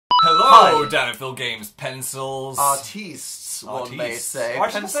Hello, Dan and Phil Games pencils. Artistes, one may say. Why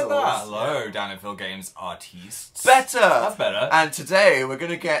should I say Pencils. that? Hello, Dan and Phil Games artistes. Better! That's better. And today we're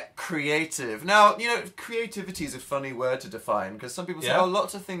going to get creative. Now, you know, creativity is a funny word to define because some people say, oh,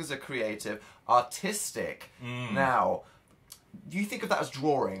 lots of things are creative. Artistic. Now, you think of that as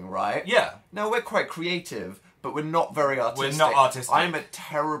drawing, right? Yeah. Now, we're quite creative, but we're not very artistic. We're not artistic. I'm a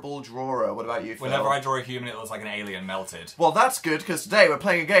terrible drawer. What about you, Phil? Whenever I draw a human, it looks like an alien melted. Well, that's good, because today we're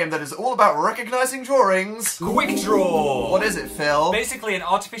playing a game that is all about recognising drawings. Quick Draw! What is it, Phil? Basically, an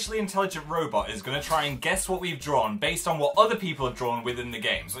artificially intelligent robot is going to try and guess what we've drawn based on what other people have drawn within the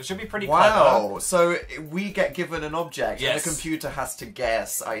game. So it should be pretty clever. Wow, so we get given an object Yes. and the computer has to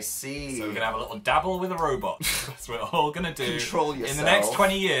guess. I see. So we're going to have a little dabble with a robot. That's what we're all going to do. Control yourself. In the next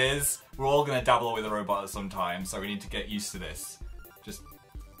 20 years, we're all going to dabble with a robot at some time, so we need to get used to this. Just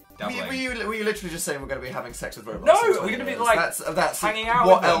dabbling. Were you literally just saying we're going to be having sex with robots? No, in 20 we're going to be years? like that's hanging out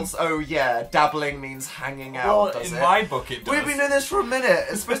What with them. else? Oh yeah, dabbling means hanging out, Well, does in it? my book it does. We've been doing this for a minute.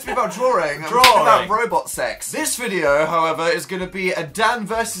 It's supposed to be about drawing. and Drawing. It's about robot sex. This video, however, is going to be a Dan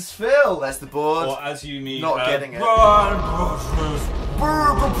versus Phil. There's the board. Or as you need... Not getting it.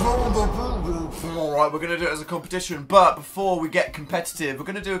 Alright, we're going to do it as a competition, but before we get competitive, we're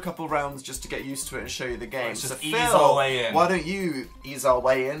going to do a couple rounds just to get used to it and show you the game. Let's just So ease Phil, our way in. why don't you ease our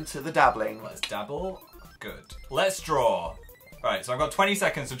way into the dabbling? Let's dabble. Good. Let's draw. Right, so I've got 20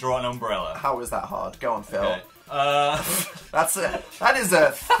 seconds to draw an umbrella. How is that hard? Go on, Phil. Okay. That is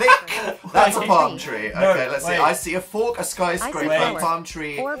a thick... That's a palm tree. Okay, let's see. wait. I see a fork, a skyscraper, flower. palm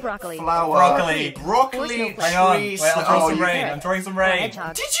tree, Or broccoli. flower, Broccoli. broccoli, Or Hang on. tree, Wait, I'll draw some you- rain. I'm drawing some rain.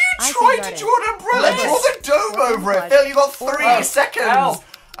 Hedgehog. Did you I see try to garden. draw an umbrella? Yes. Draw the dome Or over it, camouflage. Phil. You got 3 Or- seconds. Ow.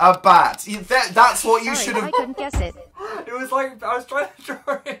 A bat. That's what you Sorry, should have. I couldn't guess it. It was like I was trying to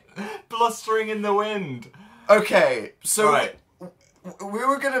draw it blustering in the wind. Okay, so Right. we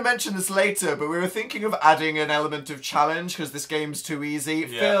were going to mention this later, but we were thinking of adding an element of challenge because this game's too easy.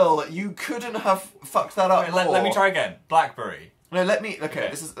 Yeah. Phil, you couldn't have fucked that up Wait, more. let me try again. Blackberry. No, let me. Okay, Okay.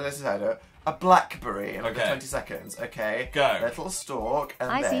 this is how I do it. A blackberry. And I've got Okay. 20 seconds. Okay. Go. Little stalk,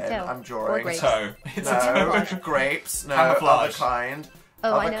 and I see then toe. I'm Or drawing. grapes. Toe. It's a No, toe. grapes. No, Camouflage. other kind.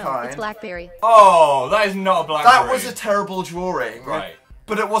 Oh, other I know. kind. It's blackberry. Oh, that is not a blackberry. That was a terrible drawing. Right.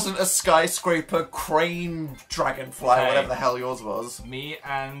 But it wasn't a skyscraper, crane, dragonfly, Okay. whatever the hell yours was. Me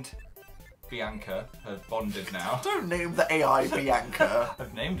and Bianca have bonded now. Don't name the AI Bianca.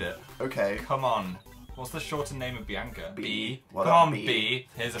 I've named it. Okay. Come on. What's the shortened name of Bianca? B. Well Come done, on, B. B.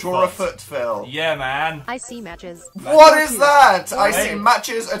 Here's a Draw a foot. foot, Phil. Yeah, man. I see matches. What is that? I Wait. see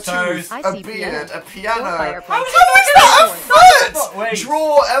matches, a Toes. tooth, I a see beard, piano. a piano. Or fireplace. How is that a foot? Wait.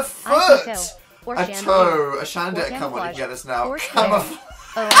 Draw a I foot. see toe. Or A chandelier. toe, a chandelier. Or Come on, you camouflage. get this now. Or Camouflage.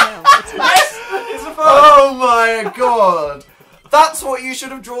 Oh, I know. It's black. It's a foot. Oh my god! That's what you should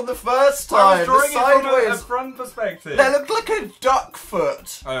have drawn the first I time. was drawing the it from a sideways. front perspective. They look like a duck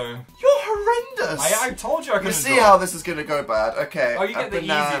foot. Oh. You're horrendous. I told you I couldn't You see draw. how this is going to go bad. Okay. Oh, you a get the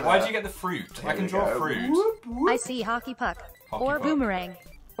banana. easy. Why do you get the fruit? I Here can we draw go. fruit. Whoop, whoop. I see hockey puck. Hockey Or puck. boomerang.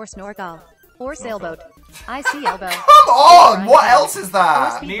 Or snorkel. Or sailboat. I see elbow. Come on! What Right. else is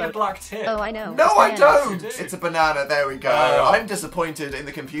that? Or Need a black tip. Oh, I know. No, It's I banana. don't. You do. It's a banana. There we go. Oh. I'm disappointed in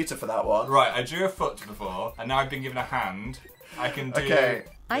the computer for that one. Right, I drew a foot before, and now I've been given a hand. I can do Okay.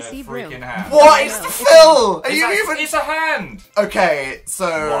 I the see freaking broom. hand. What I is know. the Phil? Are It's you a, even? It's a hand. Okay,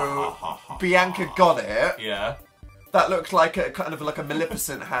 so Bianca got it. Yeah. That looked like a kind of like a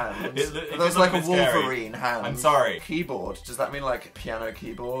Maleficent hand. It That did was look like a a bit scary. Wolverine hand. I'm sorry. Keyboard. Does that mean like piano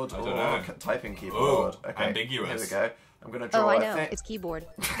keyboard I or don't know. typing keyboard? Ooh, Okay. ambiguous. Here we go. I'm gonna draw. Oh, I know. think. It's keyboard.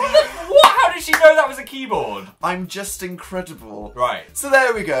 What? How did she know that was a keyboard? I'm just incredible. Right. So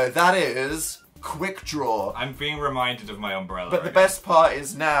there we go. That is quick draw. I'm being reminded of my umbrella. But the again. best part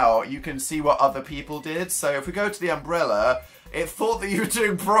is now you can see what other people did. So if we go to the umbrella, it thought that you were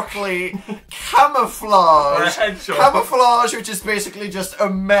doing broccoli camouflage. Or a hedgehog. Camouflage, which is basically just a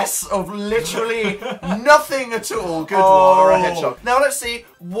mess of literally nothing at all. Good one, or a Oh. hedgehog. Now let's see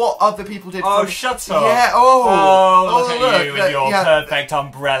what other people did. Oh, for- shut up. Yeah, Oh, look at you that- with your yeah. perfect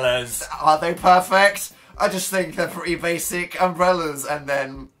umbrellas. Are they perfect? I just think they're pretty basic umbrellas, and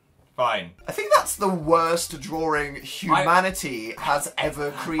then Fine. I think that's the worst drawing humanity has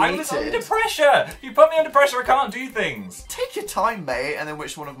ever I was under created. pressure. You put me under pressure. I can't do things. Take your time, mate, and then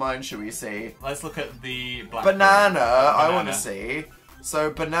which one of mine should we see? Let's look at the black Banana, I Banana. want to see.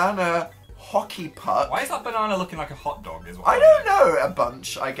 So, banana, hockey puck. Why is that banana looking like a hot dog? Is what I don't know, a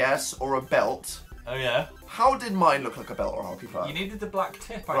bunch, I guess, or a belt. Oh yeah. How did mine look like a belt or a hockey puck? You needed the black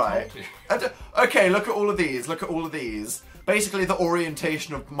tip. I Right. told you. Okay, look at all of these. Look at all of these. Basically, the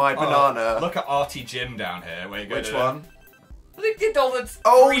orientation of my banana. Oh, look at Artie Jim down here. Where you go Which to one? They did all the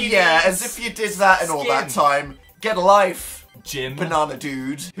Oh 3D yeah, as if you did that in all that skin. time. Get a life, Jim. banana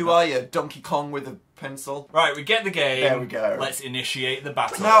dude. Who are you, Donkey Kong with a pencil? Right, we get the game. There we go. Let's initiate the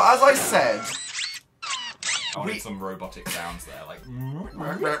battle. Now, as I said, I wanted some robotic sounds there, like.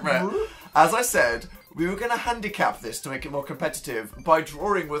 as I said, we were going to handicap this to make it more competitive by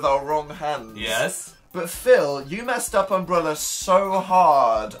drawing with our wrong hands. Yes. But Phil, you messed up Umbrella so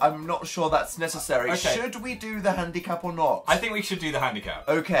hard, I'm not sure that's necessary. Okay. Should we do the handicap or not? I think we should do the handicap.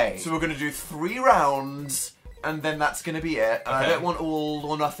 Okay, so we're going to do 3 rounds, and then that's going to be it. And I Okay. don't want all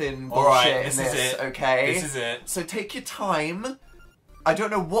or nothing bullshit Alright, in this is this, it. okay? This is it. So take your time. I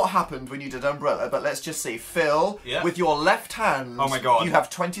don't know what happened when you did Umbrella, but let's just see. Phil, Yeah. with your left hand, Oh my God. you have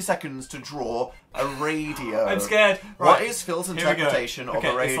 20 seconds to draw a radio. I'm scared. What Right. is Phil's Here we go. interpretation of Okay,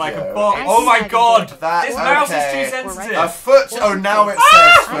 a radio? it's like a box. I Oh see my my god! That- This mouse okay. is too We're sensitive. right. A foot. Oh, now it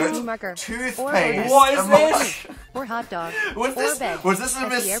I says see foot. marker. Toothpaste. What is a this? Or hot dog. Was or this bed. was this a At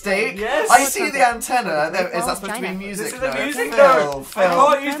the mistake? airplane. Yes. I Or see trumpet. the antenna. There, is Falls that supposed to be China. music? This is the note? music Phil, note. Phil. I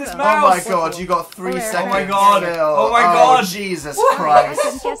can't use this Oh Oh mouse. my god, you got 3 Or seconds. Oh my god. Phil. Oh my god. Jesus I Christ.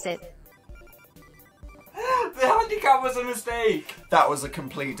 couldn't guess it. The handicap was a mistake. That was a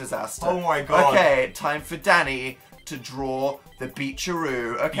complete disaster. Oh my god. Okay, time for Danny to draw the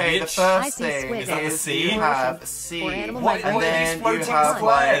beacharoo. Okay, the Bitch. I first see thing squid. Is that the is sea? you have Or a sea, Or animal What- life. what and are these then you floating have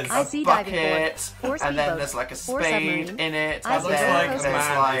squares? like I a see diving board. bucket, Or and then speedboat. there's like a Or spade submarine. in it, I and see looks then like a there's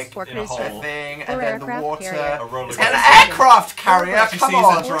man like Or in a cruise hole. ship. a thing, Or and then the aircraft water. carrier. A roller It's coaster. an aircraft carrier. She Come sees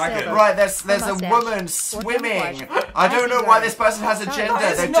on. a dragon. Right, there's a mustache. woman Or swimming. camouflage. I don't know why dragon. this person has a Sorry. gender.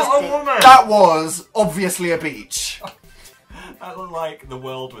 That is They've not just a woman. that was obviously a beach. That looked like the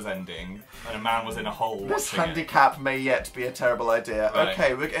world was ending and a man was in a hole This watching it. handicap may yet be a terrible idea. Right.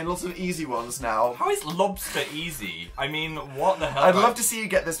 Okay, we're getting lots of easy ones now. How is lobster easy? I mean, what the hell? I'd love to see you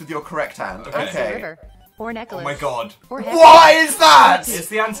get this with your correct hand. Okay. I see Okay. river. Or Oh necklace. my god. Or head. What is that? It's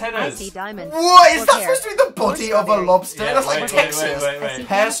the I antennas. see diamond. What is Or that pear. supposed to be the body Or of a strawberry. lobster? Yeah, That's wait, like wait, Texas. wait, I see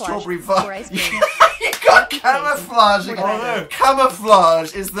Pear, camouflage. strawberry, Or ice you cream. got camouflage Or again. diamond.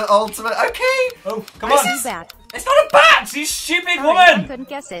 Camouflage is the ultimate. Okay. Oh, come I on. see bat. It's not a bat! You stupid Sorry, I woman! couldn't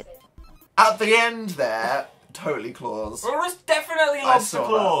guess it. At the end there, totally claws. Well, it's definitely I lobster saw that.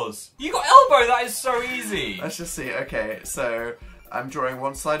 claws. You got elbow, that is so easy. Let's just see. Okay, so I'm drawing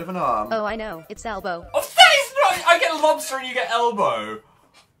one side of an arm. Oh, I know. It's elbow. Oh, that is not. I get lobster and you get elbow.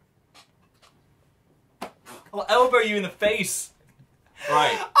 I'll elbow you in the face.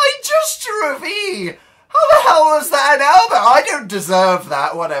 Right. I just drew a V. How the hell was that an elbow? I don't deserve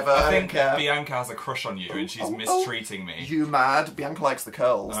that. Whatever. I I think don't care. Bianca has a crush on you and she's oh, mistreating me. You mad? Bianca likes the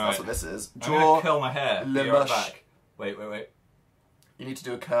curls. All That's right. what this is. I'm gonna curl my hair. Le Be right Mush. back. Wait. You need to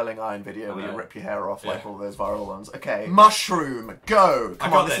do a curling iron video where you Okay. rip your hair off like Yeah. all those viral ones. Okay. Mushroom. Go.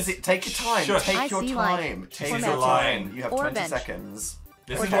 Come got on. This is this. it. Take your time. Shush. Take I your see time. line. Take Or your mountain. time. You have Or 20 bench. seconds.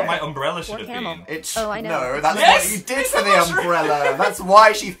 This Or is what camel. my umbrella should Or have camel. been. It's Oh, I know. no. That's Yes! what you did It's for a the mushroom. umbrella. That's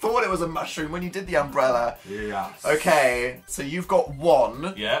why she thought it was a mushroom when you did the umbrella. Yes. Okay, so you've got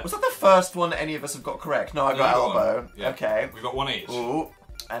one. Yeah. Was that the first one any of us have got correct? No, I got You one. elbow. Yeah. Okay. We got one each. Ooh.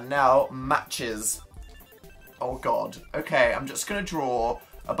 And now matches. Oh god. Okay, I'm just gonna draw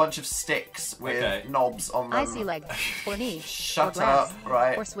a bunch of sticks with Okay. knobs on them. I see leg. Or knee. Shut or grass. up,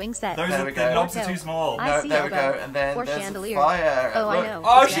 right. Or swing set. Those There are we the go. knobs are Or too small. I No, see there we elbow. go. And then Or there's chandelier. fire. Oh, I Look. know.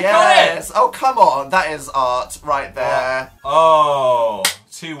 Oh, It's she red. got it! Yes. Oh, come on. That is art right there. Oh,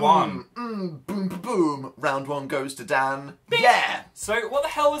 2-1. Boom, boom, boom. Round one goes to Dan. Yeah. So what the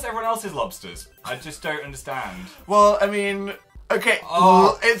hell was everyone else's lobsters? I just don't understand. Well, I mean, okay.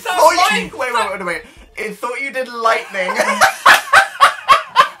 Oh, it that's thought fine. you. Wait. It thought you did lightning.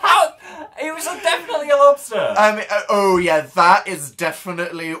 How? It was definitely a lobster. Oh yeah, that is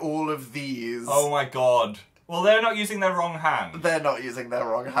definitely all of these. Oh my god. Well, they're not using their wrong hand. They're not using their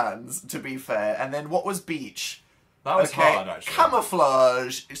wrong hands, to be fair. And then what was beach? That was Okay, hard, actually.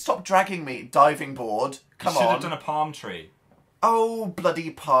 camouflage. Stop dragging me. Diving board. Come Should on. have done a palm tree. Oh, bloody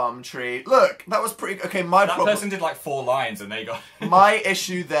palm tree. Look, that was pretty. Okay, my That problem. person did like 4 lines and they got. My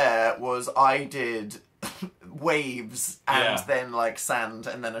issue there was I did waves and Yeah. then like sand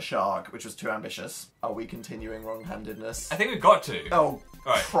and then a shark, which was too ambitious. Are we continuing wrong-handedness? I think we've got to. Oh,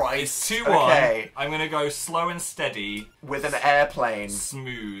 Right. Christ. It's 2-1. Okay, I'm gonna go slow and steady, with an airplane.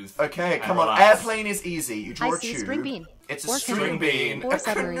 smooth. Okay, and come on. relaxed. Airplane is easy. You draw I a see tube. string bean. It's a Or string canoe. bean. Or a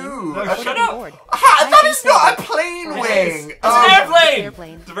submarine. canoe. No, A shut canoe. up. Board. Ah, that I is see not a sailboat. plane Or wing. It's Oh, an airplane!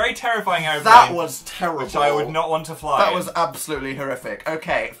 airplane. It's a very terrifying airplane. that was terrible. Which I would not want to fly. That in. was absolutely horrific.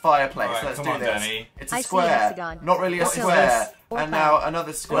 Okay, fireplace. Alright, Let's come do on, this. Danny. It's a I see square. hexagon. Not really a What is square. this? Or And cloud. now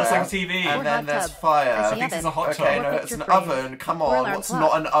another square. looks like a TV. And Or then hot there's tub. fire. I see think it's a hot Okay, tub. no, Or it's picture an frame. oven. Come Or on, alarm what's clock.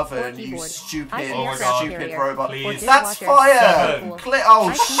 not an Or oven? You keyboard. stupid, I see Oh my God. stupid robot. Please. That's Dishwasher. fire! Seven. Oh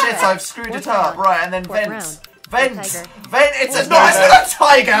I see shit, red. I've screwed Or it up. brown. Right, and then Or vents. brown. Vents! Or tiger. Vent! It's Or not a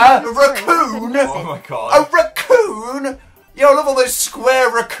tiger! A Sorry, I raccoon! couldn't guess Oh it. my A god. raccoon? Yo, I love all those square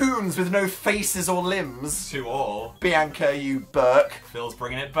raccoons with no faces or limbs. To all. Bianca, you Burke. Phil's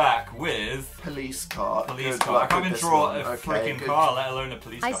bringing it back with Police car. police Good car. I luck can't with even this draw one. a Okay, freaking good. car, let alone a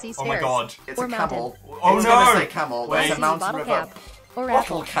police I car. see Oh my stairs. god. It's Or a mountain. camel. Oh It's no! gonna say camel. Wait. There's a mountain Bottle river. cap. Or Bottle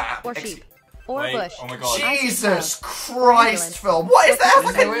apple. cap. Or sheep. Or Wait, bush. oh my god. I see Jesus cloud. Christ, Phil. What is that?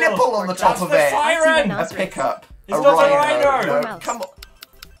 Like a Wheel. nipple on the top That's of the it. siren! I see A rhinoceros. pickup. It's a not a rhino. rhino. No, Or mouse. come on.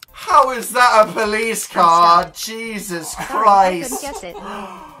 How is that a police car? Jesus Sorry, I Christ. couldn't guess it.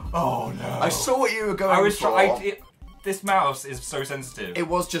 Oh no. I saw what you were going I was for. trying. This mouse is so sensitive. It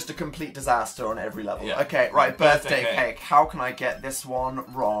was just a complete disaster on every level. Yeah. Okay, right, birthday Birthday cake. How can I get this one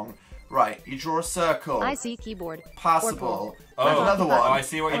wrong? Right, you draw a circle. I see keyboard. Passable. Oh. There's another one. Oh, I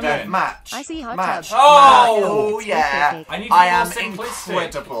see what you're And then doing. match. I see hot match. tub. Oh! Match. Yeah. Birthday cake. I need to I be am more simplistic.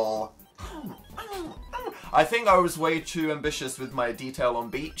 incredible. I think I was way too ambitious with my detail on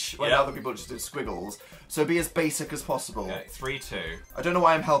beach when Yeah. other people just did squiggles. So be as basic as possible. Okay, 3-2. I don't know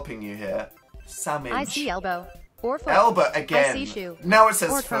why I'm helping you here. Sandwich. I see elbow. Or foot. Elbow again. I see shoe. Now it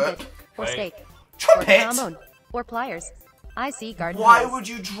says Or foot. trumpet. Or Wait. steak. Or Trumpet? trombone. Or pliers. I see garden Why hose. would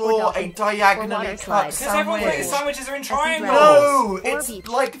you Or draw a dolphin. Or diagonally water cut slide. Because everyone sandwich? sandwiches are in I see triangles. No, Or it's beach.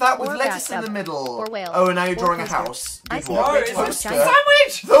 like that with Or lettuce in the bathtub. middle. Or whale. Oh, and now you're Or drawing a toaster. house. I Good see one. No, Or it's a toaster.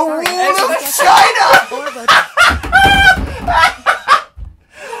 sandwich! The Sorry, Wall I of couldn't guess it. China! Or rotate.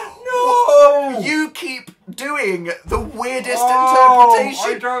 No! You keep doing the weirdest Oh,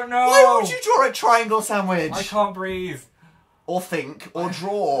 interpretation. I don't know. Why would you draw a triangle sandwich? I can't breathe. Or think, or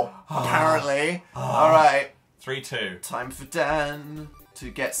draw, apparently. Alright, 3-2. time for Dan to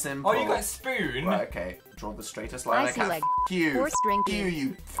get simple. Oh, you got a spoon? Right, okay. Draw the straightest line I I see can. leg. F you. Or string F you, bean.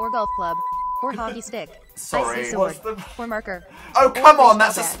 you. Or golf club. Or hockey stick. I Sorry. see sword. What's the- Or marker. Oh, Or come on, baseball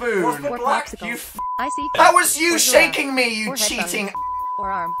that's a bat. spoon. What's the Or black? popsicle. You f- I see. That was you Or giraffe. shaking me, you Or headphones. cheating. Or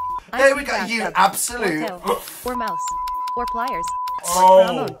arm. I There see we go, you bathtub. absolute. Or toe. Or mouse. Or pliers. Oh.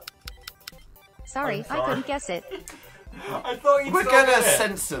 Trombone. Sorry, I'm I sorry. couldn't guess it. I thought you'd We're solved gonna it.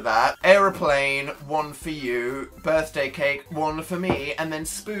 censor that. Aeroplane, 1 for you. Birthday cake, 1 for me. And then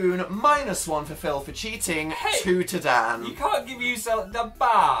spoon, -1 for Phil for cheating. Hey. 2 to Dan. You can't give yourself the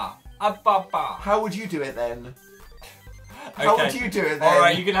bar. A ba-ba. How would you do it then? How would you do it then?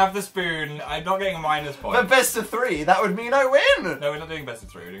 Alright, you can have the spoon. I'm not getting a minus point. But best of 3, that would mean I win! No, we're not doing best of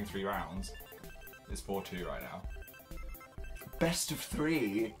 3. We're doing 3 rounds. It's 4-2 right now. Best of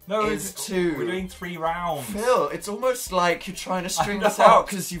 3 No, is 2. We're doing 3 rounds. Phil, it's almost like you're trying to string I this know. out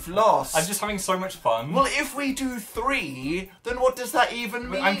because you've lost. I'm just having so much fun. Well, if we do 3, then what does that even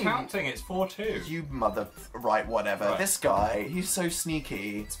mean? I'm counting. It's 4-2. You mother... Right, whatever. Right. This guy, he's so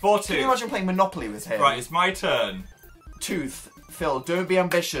sneaky. It's 4-2. Can you imagine playing Monopoly with him? Right, it's my turn. Tooth. Phil, don't be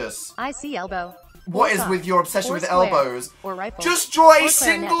ambitious. I see elbow. What Or is sock. with your obsession Or with square. elbows? Or rifle. Just draw a Or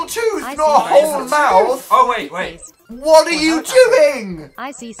single clarinet. tooth, I not a see whole rifle. mouth! Oh, wait, wait. Toothpaste. What are Or you helicopter. doing?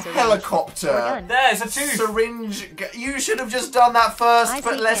 I see syringe. Helicopter. Or gun. There's a tooth. Syringe. You should have just done that first, I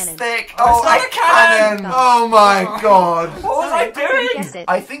but see less cannon. thick. Oh, it's not a a cannon. Oh my god. What was Sorry, I couldn't doing? guess it.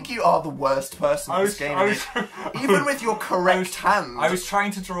 I think you are the worst person in this game. Even with your correct hand. I was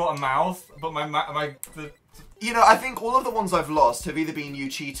trying to draw a mouth, but the You know, I think all of the ones I've lost have either been you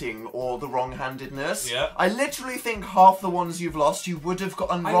cheating or the wrong-handedness. Yeah. I literally think half the ones you've lost you would have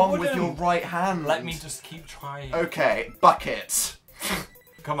gotten I wrong with your wouldn't. right hand. Let me just keep trying. Okay, bucket.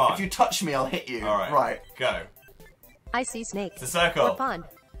 Come on. If you touch me, I'll hit you. Alright. Right. Go. I see snake. It's a circle. Or pond.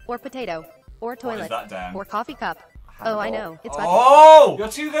 Or potato. Or toilet. that, Dan? Or coffee cup. Oh, I know. It's bucket. Oh! You're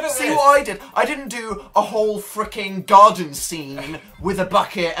too good at See this. what I did? I didn't do a whole freaking garden scene with a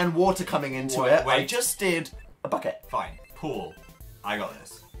bucket and water coming into Wait, it. I wait. just did a bucket. Fine. Pool. I got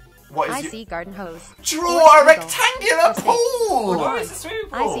this. What is I your... see garden hose. Draw Or a triangle. rectangular Or snake. pool! Oh, it's a swimming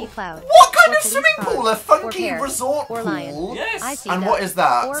pool. I see cloud. What kind Or of police swimming car. pool? A Or funky pear. resort Or pool? lion. Yes. I see And duck. what is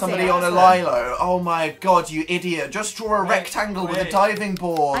that? Or Somebody bear. on a lilo. Oh my god, you idiot. Just draw a Wait, rectangle with a wait. diving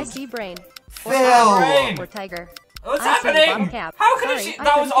board. I see brain. Or Phil! owl. Brain. Or tiger. What's I see happening? bottle cap. How could Sorry, she? I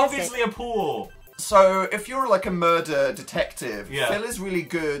That was couldn't guess obviously a pool. So, if you're like a murder detective, Yeah. Phil is really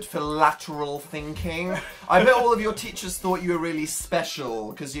good for lateral thinking. I bet all of your teachers thought you were really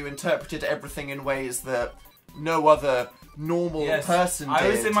special because you interpreted everything in ways that no other normal Yes. person did. I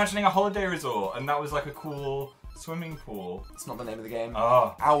was imagining a holiday resort, and that was like a cool Swimming pool. It's not the name of the game.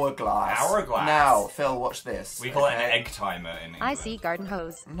 Oh. Hourglass. Hourglass. Now, Phil, watch this. We call it an egg timer in English. I see garden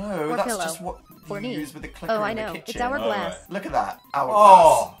hose. No, Or that's pillow. just what Or you knee. use with the clicker Oh, I in the know. kitchen. It's hourglass. Alright. Look at that. Hourglass.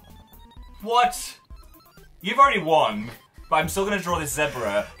 Oh! What? You've already won, but I'm still going to draw this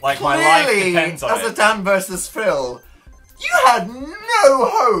zebra like my life Clearly, depends on as a it. Dan versus Phil, you had no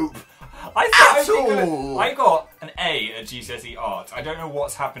hope. I thought at I'd be good. all. I got an A at GCSE Art. I don't know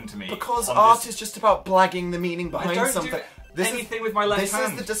what's happened to me. Because on art this. is just about blagging the meaning I behind don't something. do anything with my left This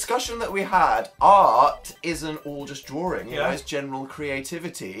hand. is the discussion that we had. Art isn't all just drawing. You know, Yeah. it's general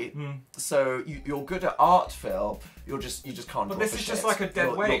creativity. So you're good at art, Phil. You just can't draw. But this for is just shit. like a dead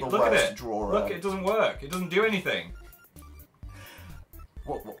You're weight. the Look at worst it. Drawer. Look, it doesn't work. It doesn't do anything.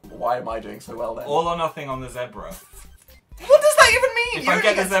 Why am I doing so well then? All or nothing on the zebra. What does that even mean? If You I only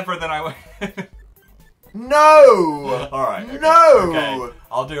get the zebra, then I win. No! Alright. Okay. No! Okay.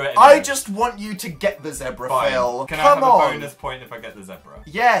 I'll do it. I anyway. just want you to get the zebra, Fine. Phil. Can I Come have on. a bonus point if I get the zebra?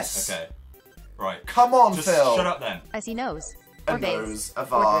 Yes. Okay. Right. Come on, Just Phil. shut up then. I see nose. A Or vase. nose, a Or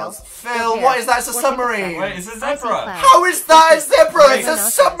drill. vase. Phil, Or what pear. is that? It's a Or submarine. pickle Wait, it's a I see zebra. cloud. How is that a zebra? Wait. It's a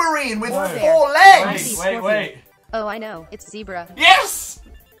submarine with Or 4 bear. legs. I see Wait. Oh, I know. It's zebra. Yes!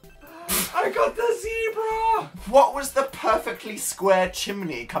 I got the zebra! What was the perfectly square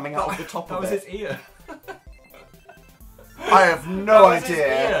chimney coming out of the top That of was it? his ear. I have no That was his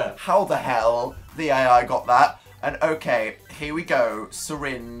idea ear. how the hell the AI got that. And okay, here we go.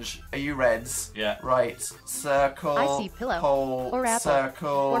 Syringe. Are you reds? Yeah. Right. Circle. I see pillow. Hole. Or apple. Circle.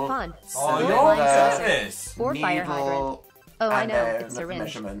 Or pond. Oh, cylinder, you Or always line said this. Or fire hydrant. needle, Oh, I and know. then It's syringe.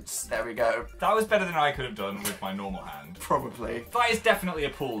 measurements. There we go. That was better than I could have done with my normal hand. Probably. That is definitely a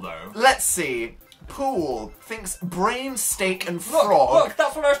pool, though. Let's see. Pool thinks brain, steak, and Look, frog. look,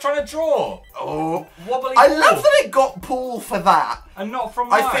 that's what I was trying to draw. Oh, Wobbly I pool. love that it got pool for that. And not from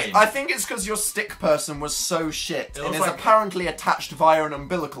mine. I think it's because your stick person was so shit It and looks is like- apparently attached via an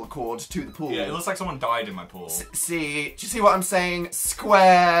umbilical cord to the pool. Yeah, it looks like someone died in my pool. See, do you see what I'm saying?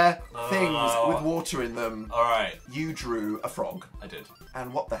 Square things Oh. with water in them. Alright, You drew a frog. I did.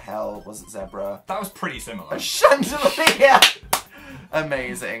 And what the hell was it, zebra? That was pretty similar. A chandelier!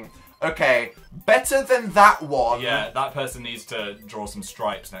 Amazing. Okay, better than that one. Yeah, that person needs to draw some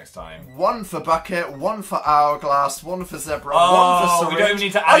stripes next time. 1 for bucket, 1 for hourglass, 1 for zebra, Oh, 1 for syringe. we don't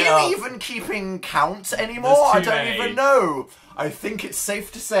need to Are add it you up. even keeping count anymore? There's I too don't many. even know. I think it's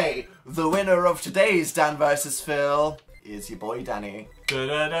safe to say the winner of today's Dan vs. Phil is your boy Danny.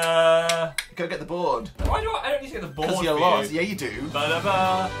 Da-da-da. Go get the board. Why do I don't need to get the board Because for you're you. lost. Yeah, you do.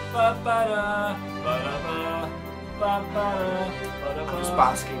 Ba-da-ba, ba-ba-da, ba-da-ba, ba-ba-da, ba-da-ba, I'm just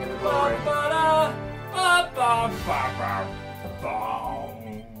basking in the glory. ba-ba-da, ba-ba-ba-ba, ba.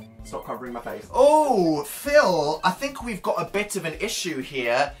 Stop covering my face. Oh, Phil, I think we've got a bit of an issue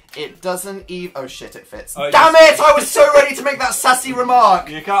here. It doesn't even... Oh shit, it fits. Oh, Damn yes. it! I was so ready to make that sassy remark.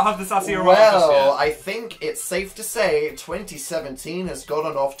 You can't have the sassy remark just Well, yet. I think it's safe to say 2017 has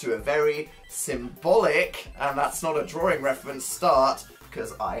gotten off to a very symbolic, and that's not a drawing reference, start,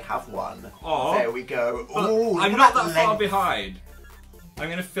 because I have won. Aw. There we go. But Ooh, I'm look not at that far length. behind. I'm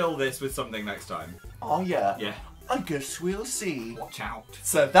going to fill this with something next time. Oh yeah. Yeah. I guess we'll see. Watch out.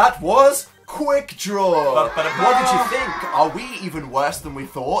 So that was Quick Draw. Ba-ba-da-ba. What did you think? Are we even worse than we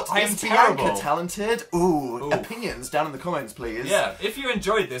thought? I am Is Bianca terrible. talented? Ooh, opinions down in the comments, please. Yeah, if you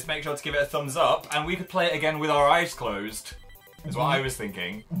enjoyed this, make sure to give it a thumbs up, and we could play it again with our eyes closed, is what I was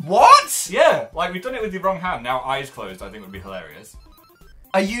thinking. What? Yeah, like we've done it with the wrong hand, now eyes closed I think would be hilarious.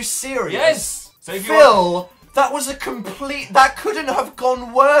 Are you serious? Yes! So if you Phil, that was a complete... That couldn't have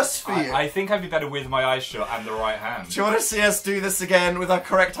gone worse for you. I think I'd be better with my eyes shut and the right hand. Do you want to see us do this again with our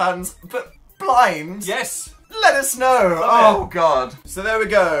correct hands, but blind? Yes! Let us know. Love Oh, God. So there we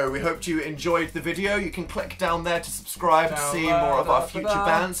go. We hope you enjoyed the video. You can click down there to subscribe to see more of our future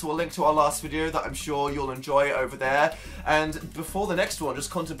bands. We'll link to our last video that I'm sure you'll enjoy over there. And before the next one,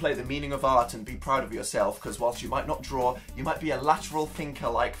 just contemplate the meaning of art and be proud of yourself, because whilst you might not draw, you might be a lateral thinker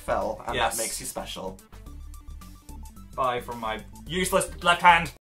like Fel, and Yes. that makes you special. Bye from my useless left hand.